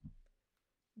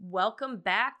Welcome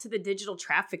back to the Digital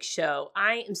Traffic Show.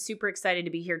 I am super excited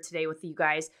to be here today with you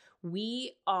guys.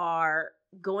 We are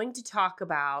going to talk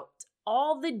about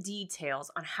all the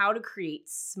details on how to create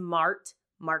smart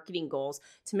marketing goals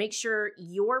to make sure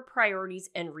your priorities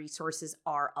and resources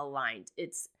are aligned.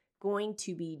 It's going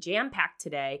to be jam-packed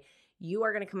today. You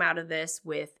are going to come out of this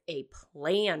with a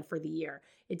plan for the year.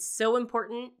 It's so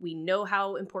important. We know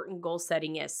how important goal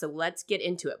setting is, so let's get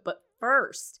into it. But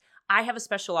first, I have a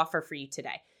special offer for you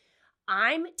today.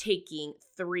 I'm taking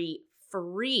 3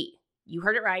 free, you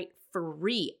heard it right,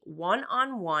 free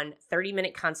one-on-one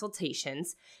 30-minute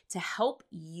consultations to help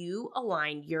you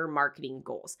align your marketing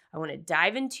goals. I want to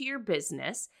dive into your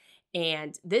business,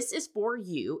 and this is for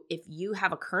you if you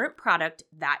have a current product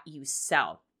that you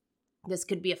sell. This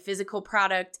could be a physical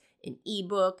product, an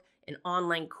ebook, an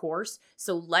online course.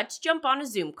 So let's jump on a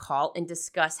Zoom call and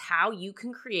discuss how you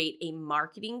can create a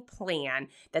marketing plan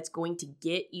that's going to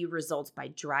get you results by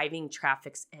driving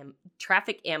traffic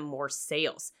and more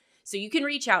sales. So you can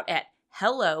reach out at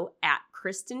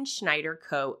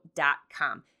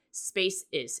hello@KristenSchneiderCo.com. Space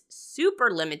is super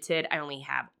limited. I only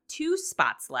have 2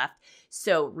 spots left.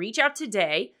 So reach out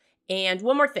today. And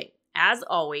one more thing, as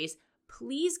always,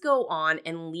 please go on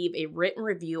and leave a written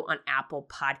review on Apple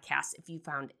Podcasts if you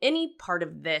found any part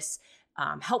of this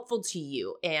helpful to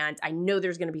you. And I know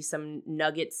there's going to be some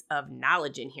nuggets of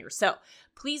knowledge in here. So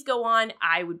please go on.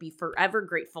 I would be forever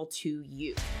grateful to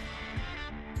you.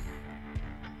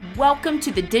 Welcome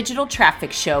to the Digital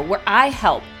Traffic Show, where I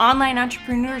help online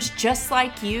entrepreneurs just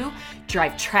like you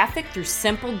drive traffic through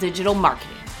simple digital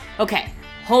marketing. Okay,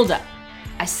 hold up.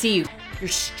 I see you. You're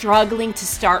struggling to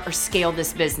start or scale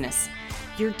this business.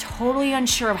 You're totally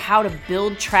unsure of how to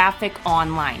build traffic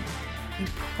online. You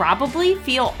probably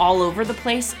feel all over the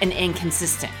place and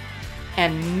inconsistent.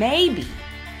 And maybe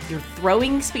you're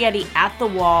throwing spaghetti at the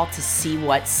wall to see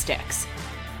what sticks.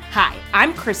 Hi,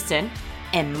 I'm Kristen,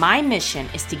 and my mission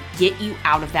is to get you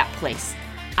out of that place.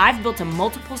 I've built a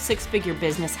multiple 6-figure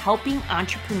business helping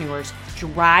entrepreneurs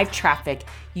drive traffic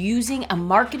using a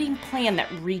marketing plan that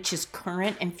reaches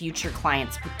current and future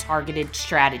clients with targeted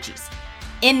strategies.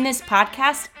 In this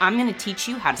podcast, I'm going to teach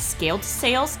you how to scale to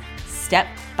sales step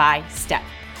by step.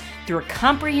 Through a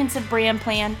comprehensive brand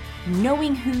plan,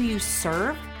 knowing who you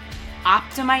serve,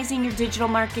 optimizing your digital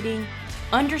marketing,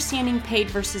 understanding paid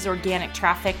versus organic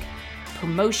traffic,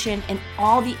 promotion, and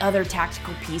all the other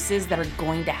tactical pieces that are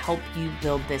going to help you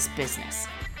build this business.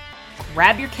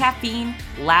 Grab your caffeine,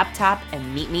 laptop,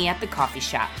 and meet me at the coffee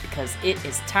shop because it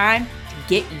is time to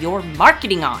get your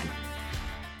marketing on.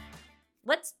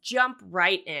 Let's jump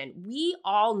right in. We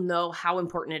all know how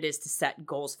important it is to set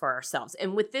goals for ourselves.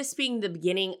 And with this being the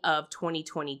beginning of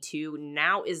 2022,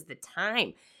 now is the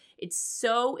time. It's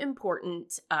so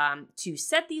important to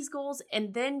set these goals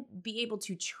and then be able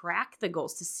to track the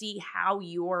goals to see how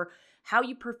you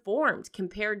performed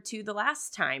compared to the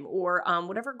last time or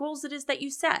whatever goals it is that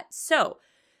you set. So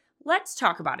let's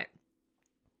talk about it.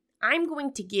 I'm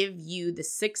going to give you the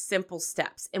 6 simple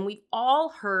steps, and we've all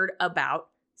heard about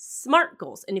SMART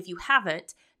goals. And if you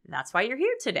haven't, that's why you're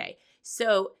here today.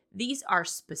 So these are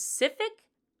specific,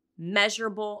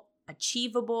 measurable,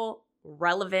 achievable,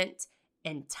 relevant,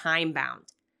 and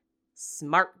time-bound.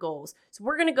 SMART goals. So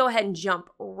we're going to go ahead and jump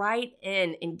right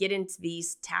in and get into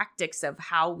these tactics of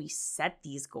how we set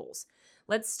these goals.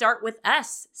 Let's start with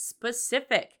S,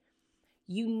 specific.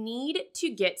 You need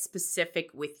to get specific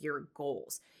with your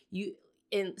goals.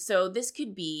 So this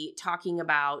could be talking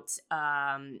about,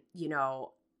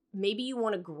 maybe you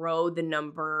want to grow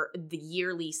the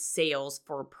yearly sales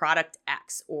for product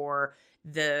X or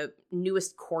the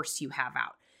newest course you have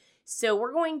out. So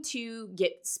we're going to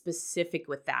get specific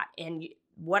with that. And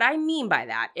what I mean by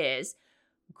that is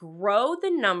grow the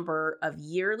number of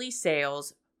yearly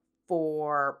sales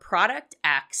for product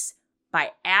X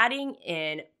by adding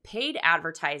in paid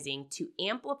advertising to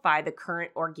amplify the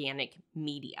current organic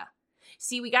media.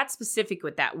 See, we got specific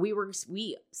with that. We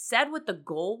said what the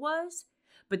goal was,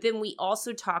 but then we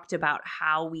also talked about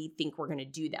how we think we're going to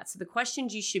do that. So the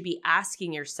questions you should be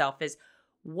asking yourself is,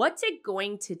 what's it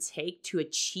going to take to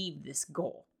achieve this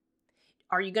goal?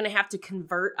 Are you going to have to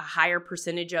convert a higher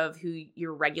percentage of who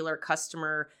your regular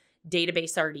customer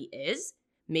database already is?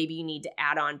 Maybe you need to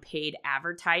add on paid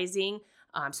advertising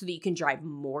so that you can drive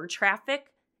more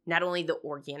traffic, not only the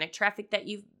organic traffic that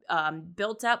you've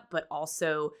built up, but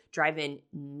also drive in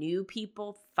new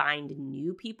people, find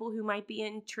new people who might be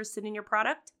interested in your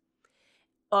product.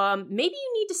 Maybe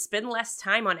you need to spend less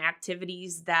time on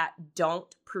activities that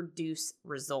don't produce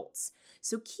results.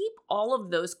 So keep all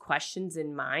of those questions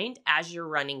in mind as you're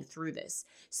running through this.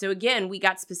 So again, we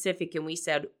got specific and we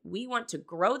said we want to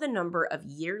grow the number of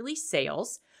yearly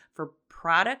sales for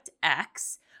product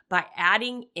X by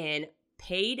adding in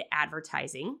paid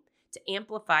advertising to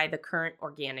amplify the current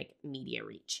organic media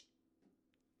reach.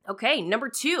 Okay, number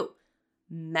 2,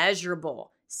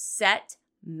 measurable. Set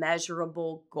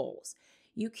measurable goals.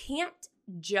 You can't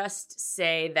just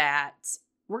say that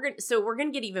we're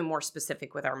going to get even more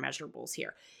specific with our measurables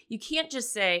here. You can't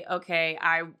just say, okay,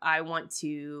 I want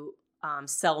to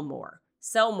sell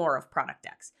more of product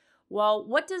X. Well,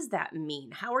 what does that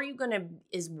mean? How are you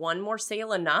is one more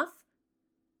sale enough?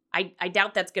 I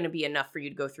doubt that's going to be enough for you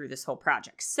to go through this whole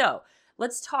project. So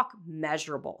let's talk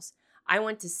measurables. I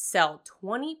want to sell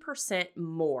 20%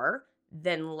 more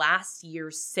than last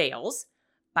year's sales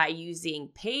by using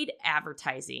paid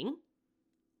advertising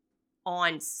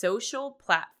on social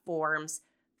platforms,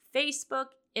 Facebook,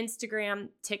 Instagram,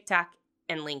 TikTok,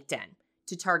 and LinkedIn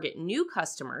to target new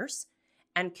customers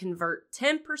and convert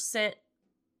 10%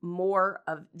 more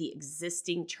of the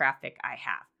existing traffic I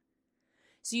have.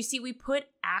 So you see, we put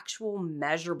actual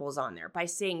measurables on there by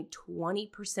saying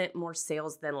 20% more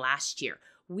sales than last year.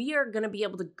 We are going to be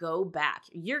able to go back.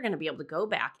 You're going to be able to go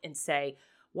back and say,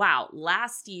 wow,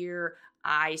 last year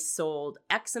I sold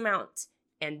X amount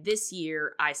and this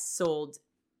year I sold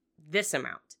this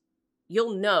amount.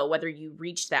 You'll know whether you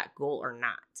reached that goal or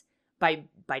not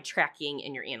by tracking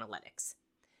in your analytics.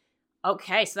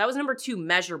 Okay, so that was number 2,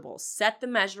 measurables. Set the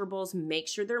measurables, make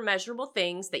sure they're measurable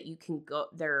things that you can go,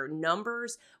 they're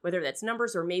numbers, whether that's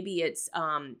numbers or maybe it's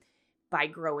by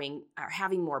growing or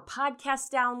having more podcast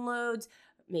downloads,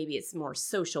 maybe it's more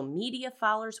social media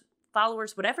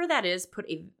followers, whatever that is, put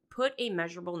a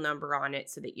measurable number on it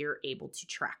so that you're able to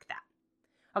track that.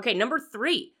 Okay, number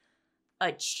 3,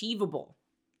 achievable.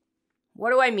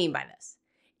 What do I mean by this?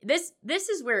 This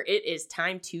is where it is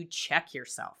time to check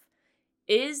yourself.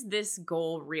 Is this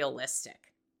goal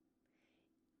realistic?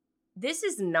 This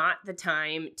is not the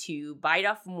time to bite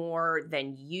off more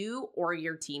than you or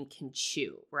your team can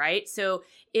chew, right? So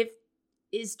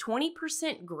is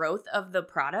 20% growth of the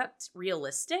product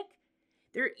realistic?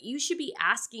 You should be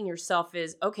asking yourself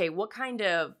is, okay, what kind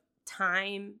of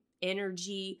time,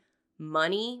 energy,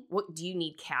 money, what do you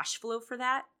need cash flow for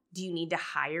that? Do you need to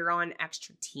hire on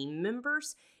extra team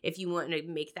members if you want to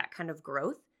make that kind of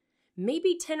growth?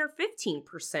 Maybe 10 or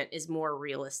 15% is more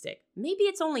realistic. Maybe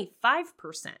it's only 5%.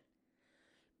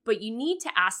 But you need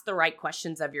to ask the right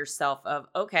questions of yourself of,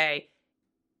 okay,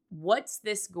 what's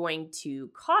this going to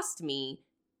cost me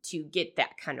to get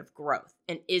that kind of growth?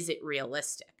 And is it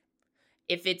realistic?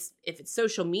 If it's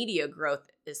social media growth,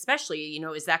 especially,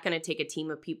 is that going to take a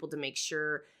team of people to make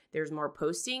sure there's more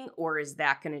posting, or is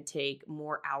that going to take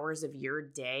more hours of your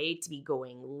day to be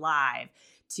going live,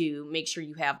 to make sure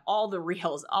you have all the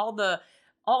reels, all the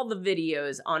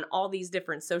videos on all these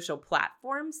different social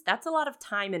platforms? That's a lot of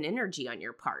time and energy on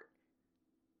your part.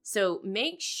 So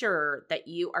make sure that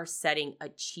you are setting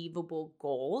achievable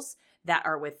goals that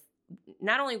are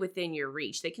not only within your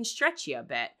reach, they can stretch you a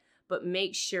bit, but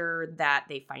make sure that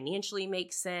they financially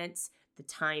make sense, the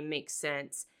time makes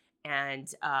sense,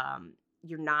 and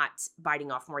you're not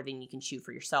biting off more than you can chew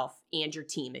for yourself and your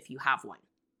team if you have one.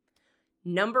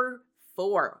 Number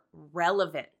 4,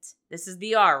 relevant. This is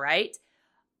the R, right?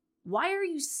 Why are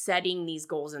you setting these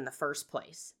goals in the first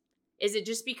place? Is it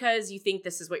just because you think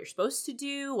this is what you're supposed to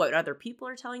do, what other people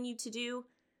are telling you to do?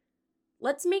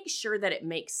 Let's make sure that it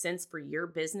makes sense for your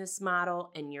business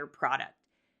model and your product.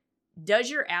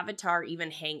 Does your avatar even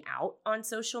hang out on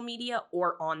social media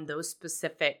or on those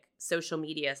specific social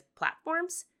media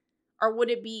platforms? Or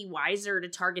would it be wiser to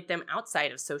target them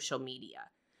outside of social media?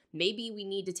 Maybe we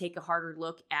need to take a harder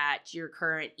look at your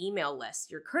current email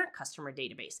list, your current customer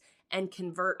database, and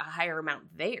convert a higher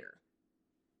amount there.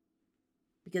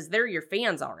 Because they're your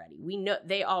fans already. We know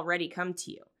they already come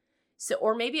to you. So,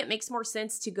 or maybe it makes more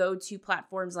sense to go to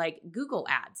platforms like Google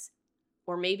Ads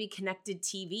or maybe Connected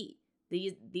TV.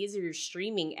 These are your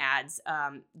streaming ads.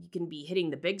 You can be hitting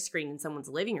the big screen in someone's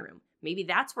living room. Maybe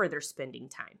that's where they're spending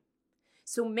time.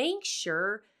 So make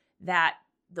sure that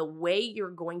the way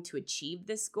you're going to achieve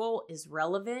this goal is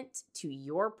relevant to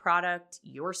your product,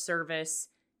 your service,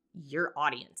 your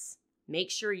audience.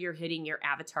 Make sure you're hitting your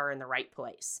avatar in the right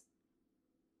place.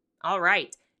 All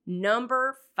right,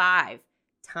 number 5,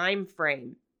 time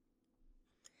frame.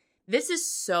 This is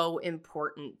so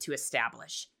important to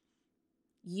establish.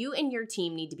 You and your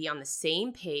team need to be on the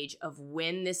same page of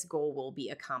when this goal will be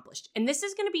accomplished. And this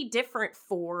is going to be different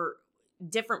for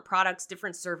different products,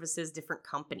 different services, different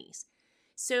companies.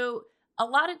 So a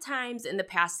lot of times in the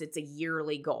past, it's a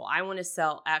yearly goal. I want to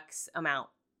sell X amount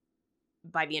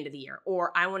by the end of the year,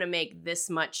 or I want to make this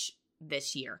much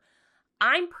this year.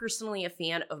 I'm personally a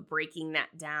fan of breaking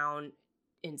that down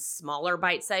in smaller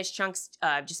bite-sized chunks,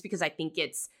 just because I think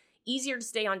it's easier to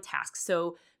stay on task.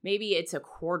 So maybe it's a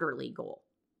quarterly goal.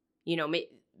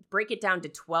 Break it down to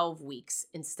 12 weeks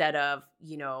instead of,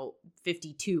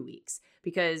 52 weeks,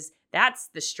 because that's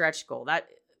the stretch goal. That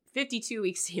 52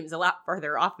 weeks seems a lot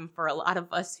further often for a lot of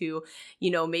us who,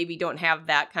 maybe don't have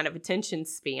that kind of attention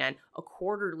span. A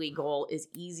quarterly goal is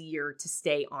easier to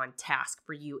stay on task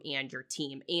for you and your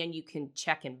team. And you can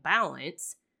check and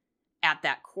balance at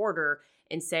that quarter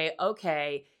and say,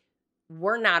 okay,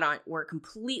 we're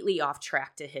completely off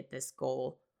track to hit this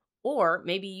goal. Or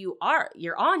maybe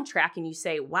you're on track and you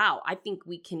say, wow, I think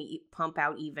we can pump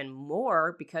out even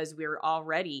more because we're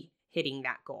already hitting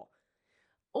that goal.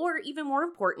 Or even more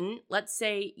important, let's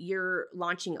say you're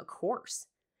launching a course.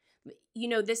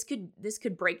 This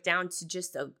could break down to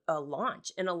just a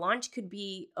launch, and a launch could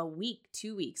be a week,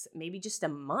 2 weeks, maybe just a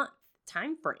month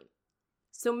time frame.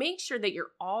 So make sure that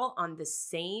you're all on the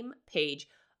same page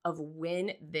of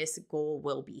when this goal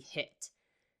will be hit.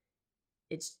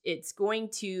 It's going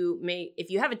to if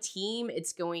you have a team,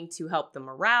 it's going to help the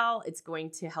morale. It's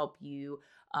going to help you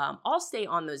all stay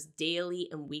on those daily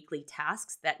and weekly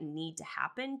tasks that need to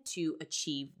happen to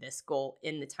achieve this goal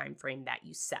in the time frame that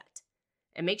you set.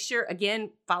 And make sure,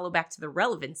 again, follow back to the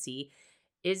relevancy.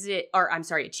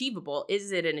 Achievable?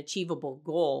 Is it an achievable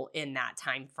goal in that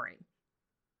time frame?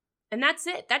 And that's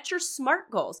it. That's your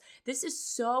SMART goals. This is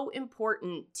so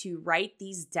important to write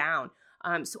these down.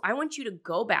 So I want you to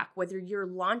go back, whether you're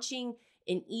launching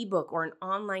an ebook or an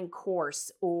online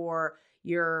course, or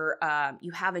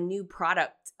you have a new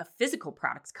product, a physical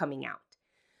product coming out.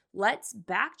 Let's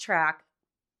backtrack,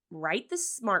 write the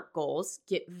SMART goals,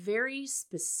 get very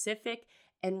specific,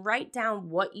 and write down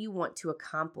what you want to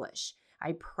accomplish.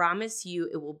 I promise you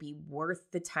it will be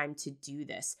worth the time to do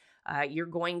this. You're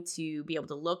going to be able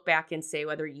to look back and say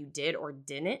whether you did or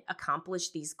didn't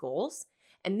accomplish these goals.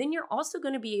 And then you're also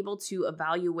going to be able to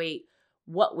evaluate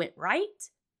what went right,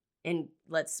 and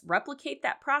let's replicate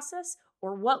that process,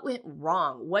 or what went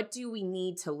wrong. What do we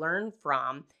need to learn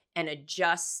from and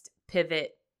adjust,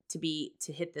 pivot to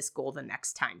hit this goal the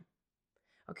next time?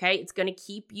 Okay, it's going to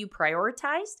keep you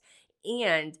prioritized,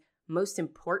 and most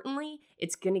importantly,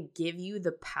 it's going to give you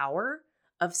the power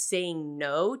of saying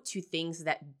no to things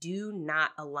that do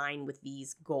not align with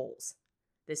these goals.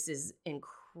 This is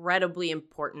incredibly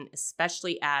important,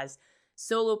 especially as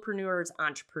solopreneurs,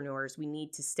 entrepreneurs. We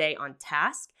need to stay on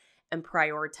task and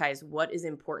prioritize what is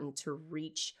important to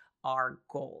reach our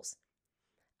goals.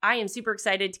 I am super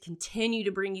excited to continue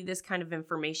to bring you this kind of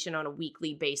information on a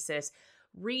weekly basis.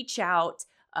 Reach out,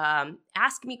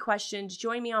 ask me questions,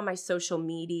 join me on my social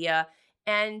media.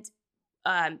 And,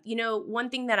 one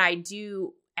thing that I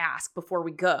do ask before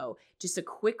we go, just a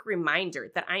quick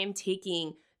reminder that I am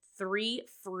taking three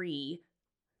free,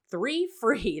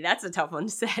 that's a tough one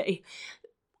to say,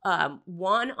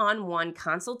 one-on-one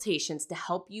consultations to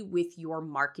help you with your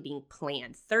marketing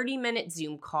plan. 30-minute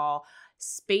Zoom call.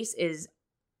 Space is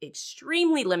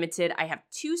extremely limited. I have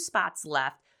 2 spots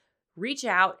left. Reach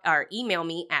out or email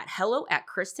me at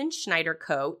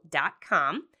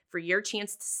hello@KristenSchneiderCo.com for your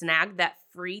chance to snag that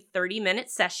free 30-minute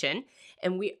session.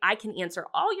 And I can answer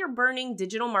all your burning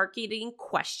digital marketing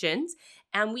questions,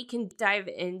 and we can dive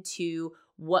into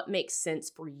what makes sense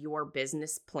for your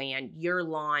business plan, your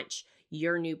launch,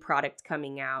 your new product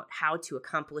coming out, how to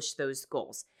accomplish those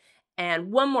goals.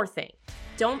 And one more thing,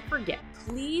 don't forget,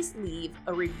 please leave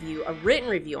a written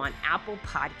review on Apple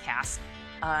Podcasts.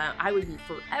 I would be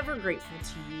forever grateful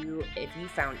to you if you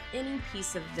found any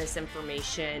piece of this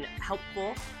information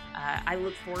helpful. I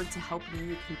look forward to helping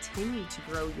you continue to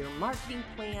grow your marketing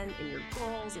plan and your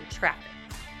goals and traffic.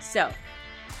 So,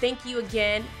 thank you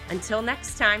again. Until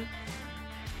next time,